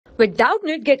With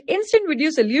Doubtnut, get instant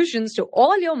video solutions to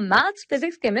all your maths,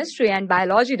 physics, chemistry, and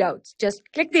biology doubts. Just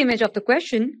click the image of the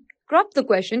question, crop the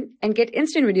question, and get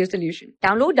instant video solution.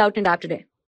 Download Doubtnut app today.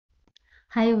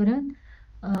 Hi everyone,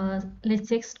 let's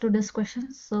check today's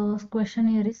question. So question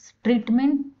here is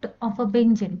treatment of a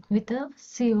benzene with a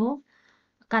CO,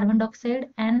 carbon dioxide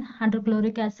and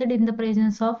hydrochloric acid in the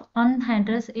presence of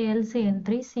anhydrous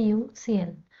AlCN3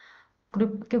 CuCl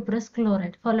cuprous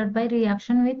chloride followed by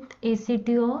reaction with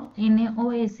ACTO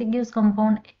NaOAcid gives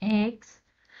compound X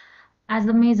as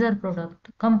the major product.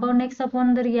 Compound X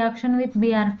upon the reaction with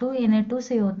Br2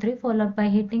 Na2CO3 followed by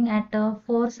heating at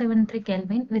 473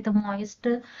 Kelvin with a moist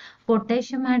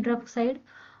potassium hydroxide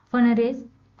furnishes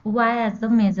Y as the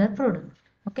major product.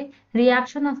 Okay,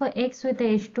 reaction of X with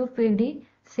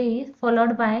H2PdC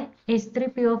followed by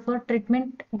H3PO4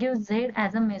 treatment gives Z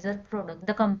as a major product.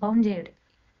 The compound Z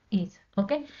is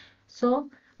okay. So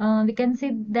we can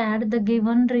see that the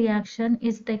given reaction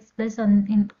is takes place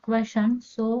in question.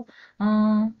 So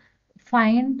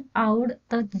find out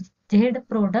the Z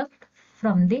product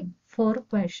from the four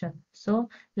question. So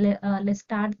let's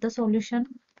start the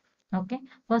solution. Okay,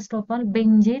 first of all,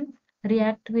 benzene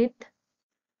react with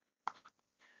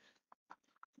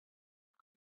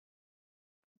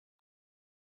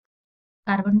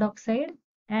carbon dioxide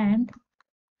and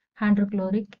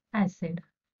hydrochloric acid,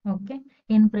 okay,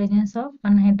 in presence of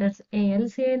anhydrous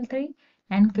AlCl3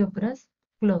 and cuprous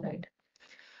chloride.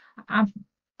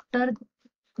 After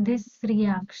this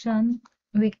reaction,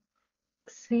 we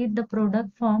see the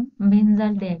product form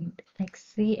benzaldehyde like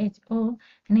CHO,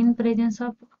 and in presence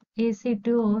of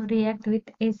AC2O react with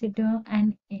AC2O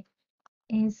and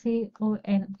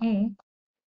ACONA,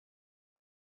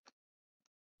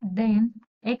 then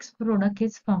X product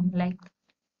is formed like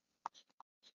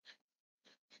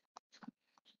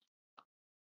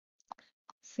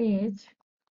CH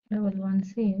double one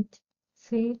CH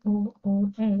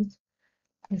COOH.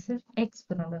 This is X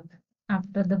product.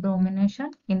 After the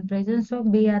bromination, in presence of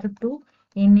Br2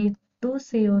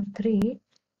 Na2CO3,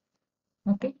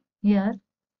 okay, here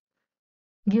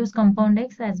gives compound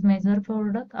X as major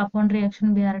product upon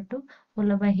reaction Br2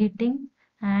 followed by heating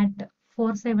at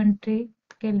 473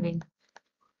 Kelvin.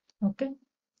 Okay.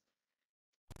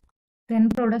 Then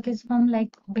product is formed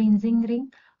like benzene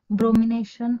ring.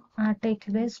 Bromination takes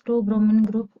place, 2 bromine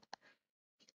group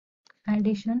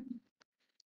addition.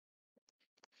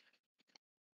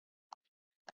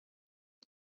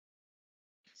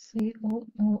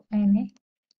 COONA.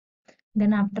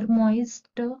 Then after moist,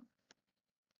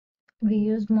 we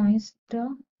use moist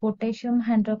potassium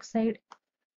hydroxide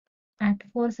at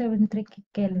 473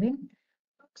 Kelvin.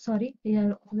 Sorry,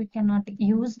 here we cannot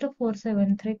use the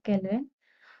 473 Kelvin.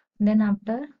 Then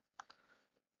after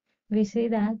we see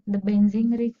that the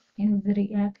benzene ring is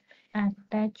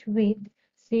attached with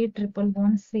C triple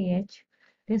bond CH.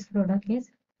 This product is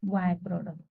Y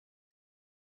product.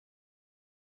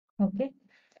 Okay,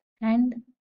 and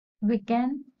we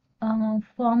can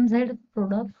form Z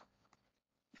product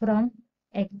from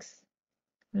X,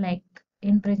 like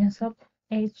in presence of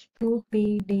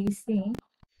H2PdC,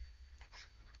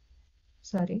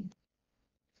 sorry,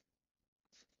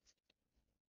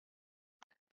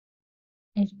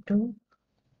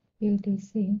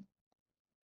 H2PdC,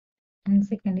 and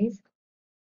second is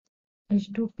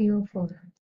H2PO4.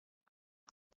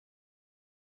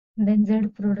 Then Z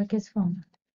product is formed.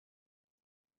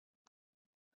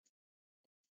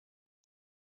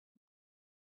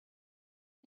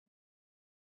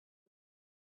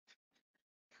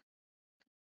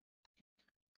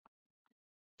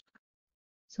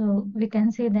 So we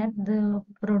can say that the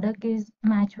product is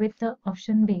matched with the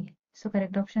option B. So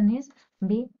correct option is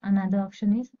B. Another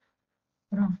option is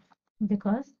wrong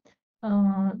because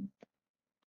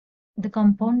the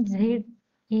compound Z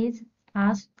is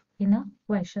asked in a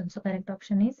question. So correct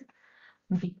option is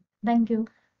B. Thank you.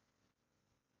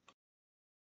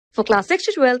 For class 6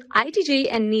 to 12, IIT JEE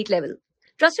and NEET level.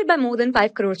 Trusted by more than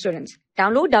 5 crore students.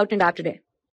 Download Doubtnut app today.